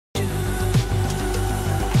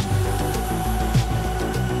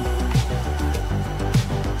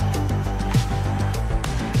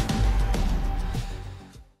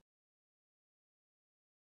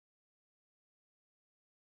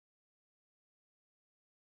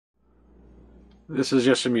This is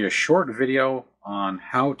just going to be a short video on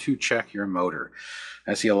how to check your motor.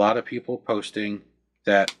 I see a lot of people posting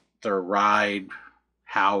that their ride,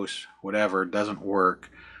 house, whatever doesn't work,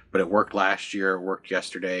 but it worked last year, it worked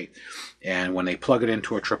yesterday, and when they plug it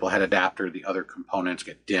into a triple head adapter, the other components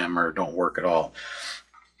get dim or don't work at all.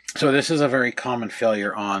 So this is a very common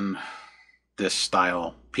failure on this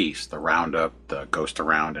style piece, the Roundup, the Ghost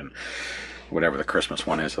Around, and whatever the Christmas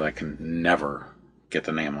one is that I can never get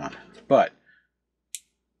the name on. But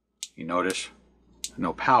you notice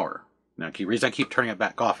no power. Now, the reason I keep turning it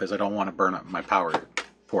back off is I don't want to burn up my power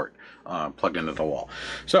port plugged into the wall.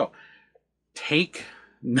 So take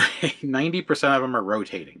 90% of them are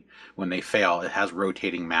rotating. When they fail, it has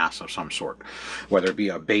rotating mass of some sort, whether it be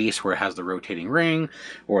a base where it has the rotating ring,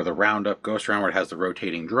 or the Roundup Ghost Around where it has the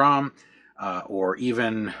rotating drum, or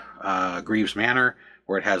even Greaves Manor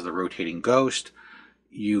where it has the rotating ghost.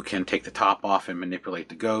 You can take the top off and manipulate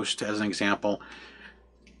the ghost as an example.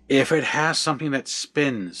 If it has something that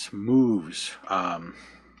spins, moves,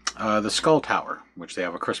 the Skull Tower, which they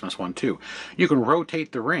have a Christmas one too, you can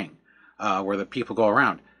rotate the ring where the people go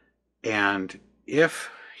around. And if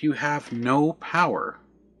you have no power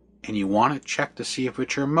and you want to check to see if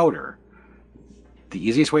it's your motor, the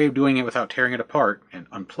easiest way of doing it without tearing it apart and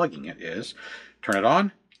unplugging it is turn it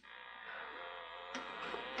on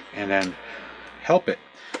and then help it.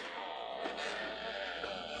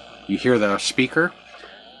 You hear the speaker?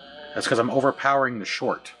 That's because I'm overpowering the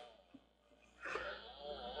short.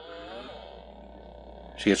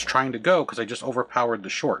 See, it's trying to go because I just overpowered the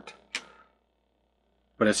short.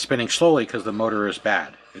 But it's spinning slowly because the motor is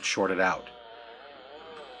bad. It's shorted out.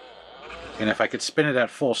 And if I could spin it at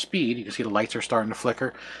full speed, you can see the lights are starting to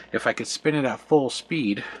flicker. If I could spin it at full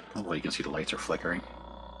speed, well, you can see the lights are flickering.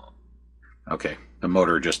 Okay, the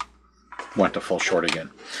motor just went to full short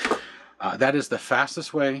again. That is the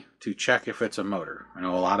fastest way to check if it's a motor. I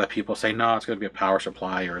know a lot of people say, no, it's going to be a power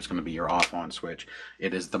supply or it's going to be your off-on switch.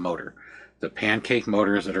 It is the motor. The pancake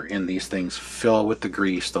motors that are in these things fill with the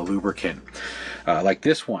grease, the lubricant. Like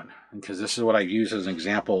this one, because this is what I use as an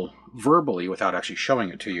example verbally without actually showing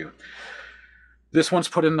it to you. This one's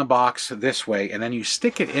put in the box this way, and then you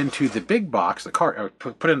stick it into the big box,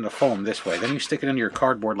 put it in the foam this way. Then you stick it into your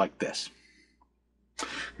cardboard like this.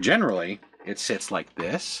 Generally, it sits like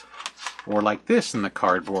this, or like this in the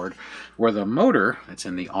cardboard, where the motor that's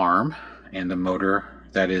in the arm and the motor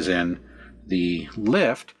that is in the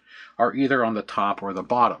lift are either on the top or the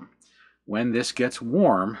bottom. When this gets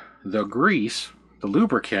warm, the grease, the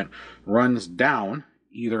lubricant, runs down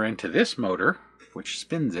either into this motor, which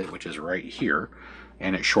spins it, which is right here,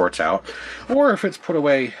 and it shorts out, or if it's put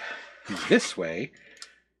away this way,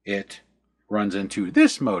 it runs into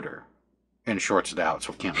this motor and shorts it out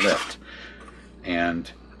so it can't lift.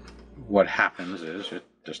 And what happens is it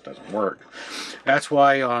just doesn't work. That's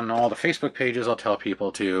why on all the Facebook pages I'll tell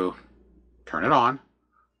people to turn it on,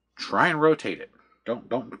 try and rotate it.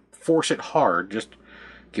 Don't force it hard, just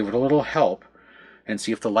give it a little help and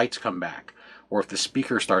see if the lights come back or if the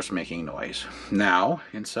speaker starts making noise. Now,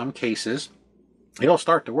 in some cases, it'll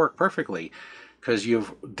start to work perfectly because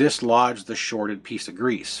you've dislodged the shorted piece of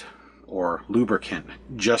grease or lubricant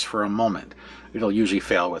just for a moment. It'll usually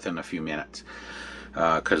fail within a few minutes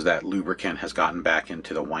because that lubricant has gotten back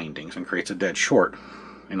into the windings and creates a dead short.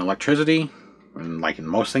 In electricity, and like in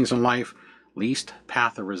most things in life, least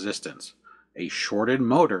path of resistance. A shorted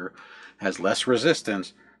motor has less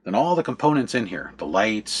resistance than all the components in here, the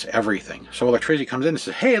lights, everything. So electricity comes in and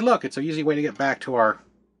says, hey, look, it's an easy way to get back to our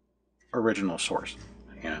original source.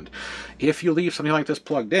 And if you leave something like this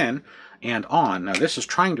plugged in and on, now this is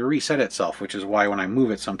trying to reset itself, which is why when I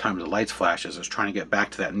move it, sometimes the lights flashes. It's trying to get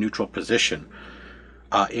back to that neutral position.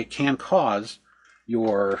 It can cause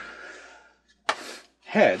your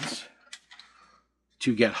heads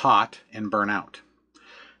to get hot and burn out.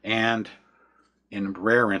 And in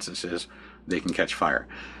rare instances, they can catch fire.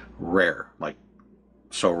 Rare, like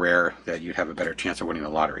so rare that you'd have a better chance of winning the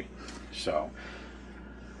lottery. So,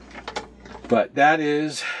 but that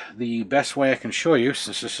is the best way I can show you,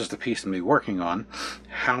 since this is the piece I'm working on,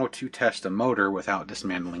 how to test a motor without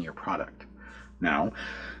dismantling your product. Now,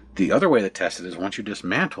 the other way to test it is once you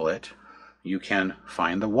dismantle it, you can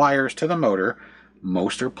find the wires to the motor.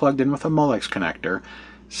 Most are plugged in with a Molex connector.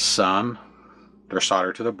 Some, they're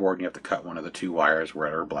soldered to the board and you have to cut one of the two wires,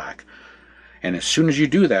 red or black. And as soon as you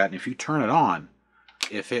do that, and if you turn it on,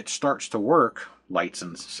 if it starts to work, lights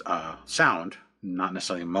and sound, not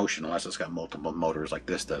necessarily motion unless it's got multiple motors like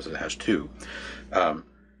this does, it has two,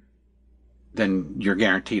 then you're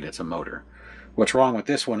guaranteed it's a motor. What's wrong with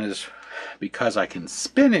this one is because I can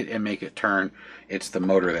spin it and make it turn, it's the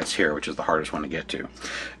motor that's here, which is the hardest one to get to,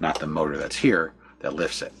 not the motor that's here that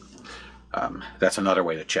lifts it. That's another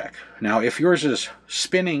way to check. Now, if yours is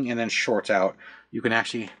spinning and then shorts out, you can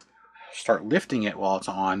actually start lifting it while it's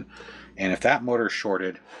on, and if that motor is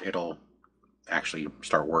shorted, it'll actually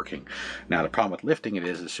start working. Now, the problem with lifting it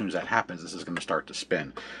is, as soon as that happens, this is going to start to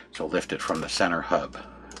spin. So lift it from the center hub.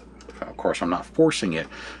 Of course, I'm not forcing it.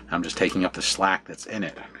 I'm just taking up the slack that's in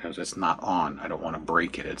it because it's not on. I don't want to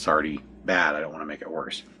break it. It's already bad. I don't want to make it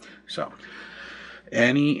worse. So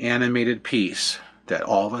any animated piece that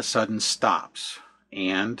all of a sudden stops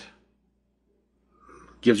and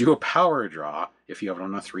gives you a power draw, if you have it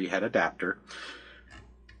on a 3-head adapter,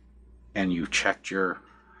 and you checked your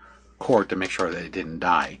cord to make sure that it didn't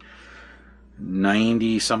die,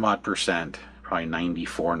 90 some odd percent, probably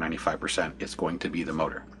 94, 95%, it's going to be the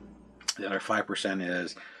motor. The other 5%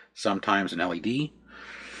 is sometimes an LED.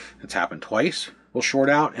 It's happened twice. Will short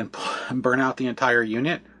out and burn out the entire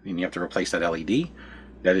unit, and you have to replace that LED.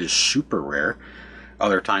 That is super rare.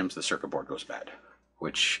 Other times the circuit board goes bad,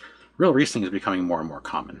 which real recently is becoming more and more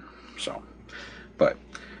common. So, but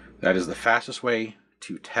that is the fastest way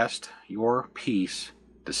to test your piece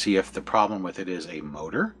to see if the problem with it is a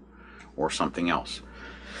motor or something else.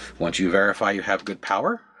 Once you verify you have good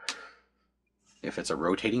power, if it's a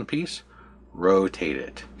rotating piece, rotate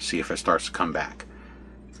it. See if it starts to come back.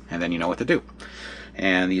 And then you know what to do.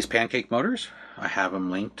 And these pancake motors, I have them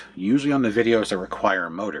linked usually on the videos that require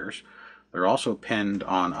motors. They're also pinned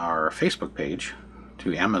on our Facebook page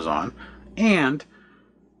to Amazon, and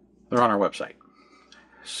they're on our website.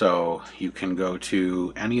 So you can go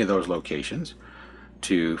to any of those locations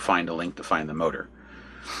to find a link to find the motor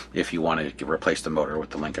if you want to replace the motor with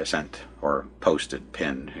the link I sent or posted,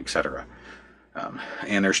 pinned, etc.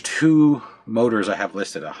 And there's 2 motors I have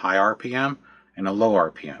listed, a high RPM and a low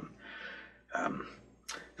RPM.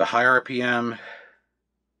 The high RPM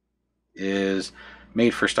is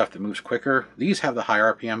made for stuff that moves quicker. These have the high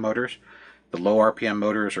RPM motors. The low RPM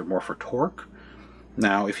motors are more for torque.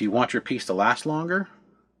 Now, if you want your piece to last longer,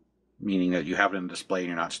 meaning that you have it in display and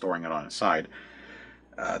you're not storing it on its side,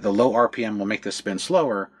 the low RPM will make this spin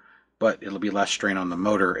slower, but it'll be less strain on the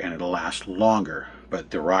motor and it'll last longer, but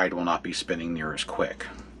the ride will not be spinning near as quick.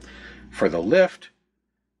 For the lift,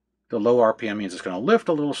 the low RPM means it's going to lift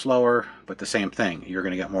a little slower, but the same thing, you're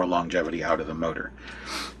going to get more longevity out of the motor.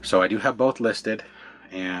 So I do have both listed,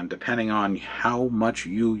 and depending on how much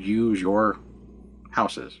you use your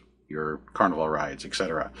houses, your carnival rides,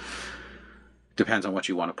 etc., depends on what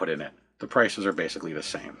you want to put in it. The prices are basically the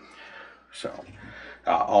same. So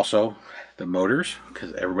also the motors,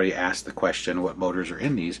 because everybody asks the question what motors are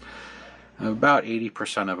in these, about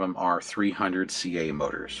 80% of them are 300 CA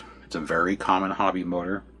motors. It's a very common hobby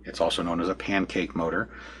motor. It's also known as a pancake motor.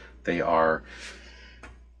 They are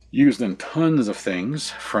used in tons of things,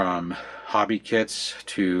 from hobby kits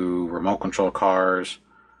to remote control cars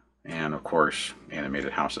and of course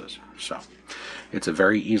animated houses. So it's a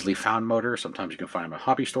very easily found motor. Sometimes you can find them at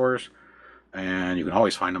hobby stores, and you can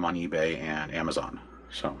always find them on eBay and Amazon.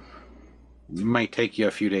 So it might take you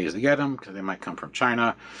a few days to get them because they might come from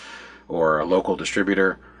China or a local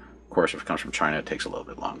distributor. Of course, if it comes from China, it takes a little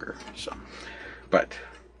bit longer. So, but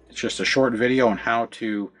it's just a short video on how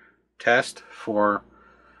to test for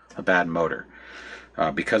a bad motor.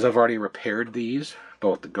 Because I've already repaired these,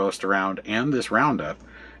 both the Ghost Around and this Roundup,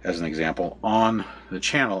 as an example, on the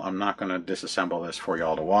channel, I'm not going to disassemble this for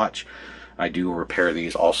y'all to watch. I do repair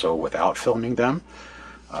these also without filming them,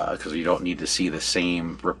 because you don't need to see the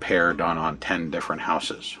same repair done on 10 different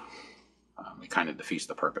houses. It kind of defeats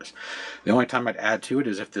the purpose. The only time I'd add to it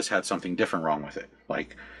is if this had something different wrong with it,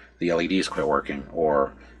 like the LEDs quit working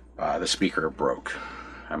or the speaker broke.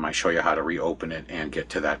 I might show you how to reopen it and get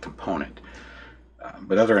to that component.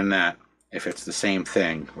 But other than that, if it's the same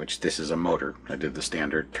thing, which this is a motor, I did the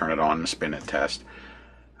standard turn it on and spin it test,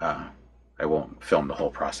 I won't film the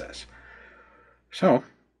whole process. So,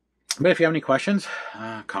 but if you have any questions,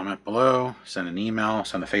 comment below, send an email,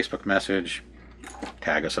 send a Facebook message,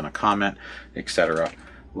 tag us in a comment, etc.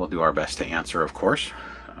 We'll do our best to answer, of course.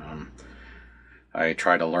 I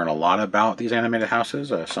try to learn a lot about these animated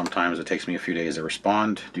houses. Sometimes it takes me a few days to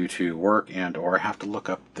respond due to work, and or I have to look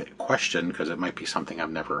up the question because it might be something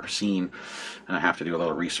I've never seen, and I have to do a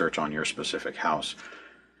little research on your specific house.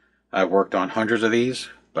 I've worked on hundreds of these,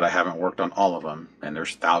 but I haven't worked on all of them, and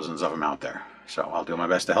there's thousands of them out there. So I'll do my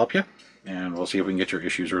best to help you, and we'll see if we can get your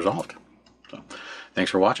issues resolved. So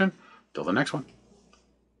thanks for watching. Till the next one.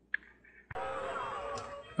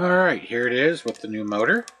 Alright, here it is with the new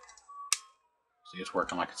motor. See, it's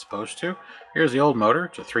working like it's supposed to. Here's the old motor.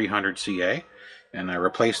 It's a 300 CA. and I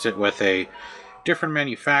replaced it with a different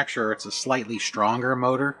manufacturer. It's a slightly stronger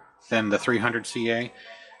motor than the 300 CA.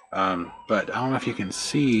 But I don't know if you can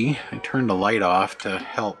see, I turned the light off to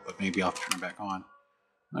help, but maybe I'll have to turn it back on.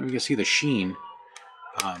 Now you can see the sheen.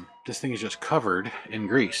 This thing is just covered in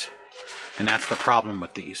grease, and that's the problem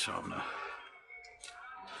with these. So I'm gonna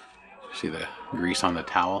see the grease on the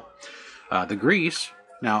towel. The grease,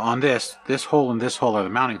 now on this hole and this hole are the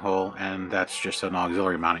mounting hole, and that's just an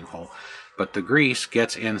auxiliary mounting hole. But the grease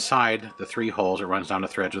gets inside the 3 holes. It runs down the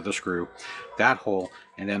threads of the screw, that hole,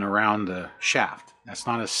 and then around the shaft. That's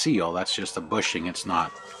not a seal, that's just a bushing. It's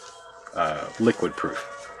not liquid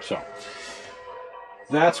proof. So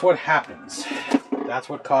that's what happens. That's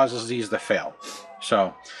what causes these to fail.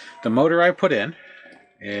 So the motor I put in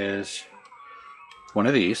is one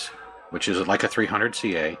of these, which is like a 300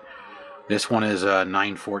 CA. This one is a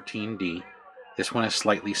 914D. This one is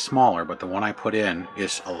slightly smaller, but the one I put in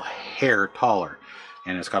is a hair taller,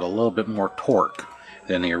 and it's got a little bit more torque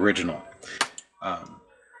than the original.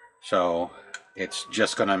 So it's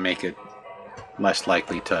just going to make it less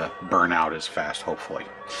likely to burn out as fast, hopefully.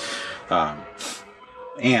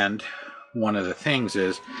 And one of the things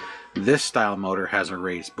is this style motor has a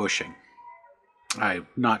raised bushing. I'm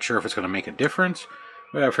not sure if it's going to make a difference,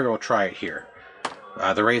 but I figure we'll try it here.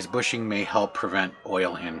 The raised bushing may help prevent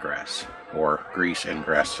oil ingress, or grease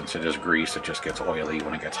ingress. Since it is grease, it just gets oily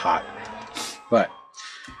when it gets hot. But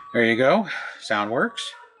there you go. Sound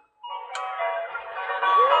works.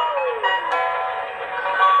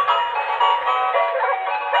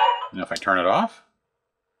 And if I turn it off,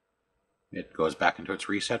 it goes back into its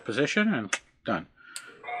reset position, and done.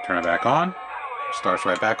 Turn it back on, starts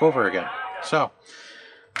right back over again. So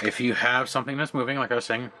if you have something that's moving, like I was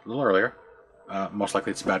saying a little earlier, most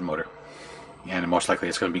likely it's a bad motor, and most likely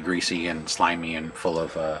it's going to be greasy and slimy and full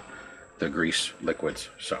of the grease liquids.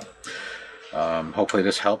 So hopefully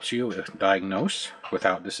this helps you diagnose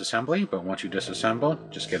without disassembly, but once you disassemble,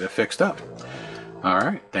 just get it fixed up.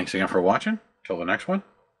 Alright, thanks again for watching. Till the next one.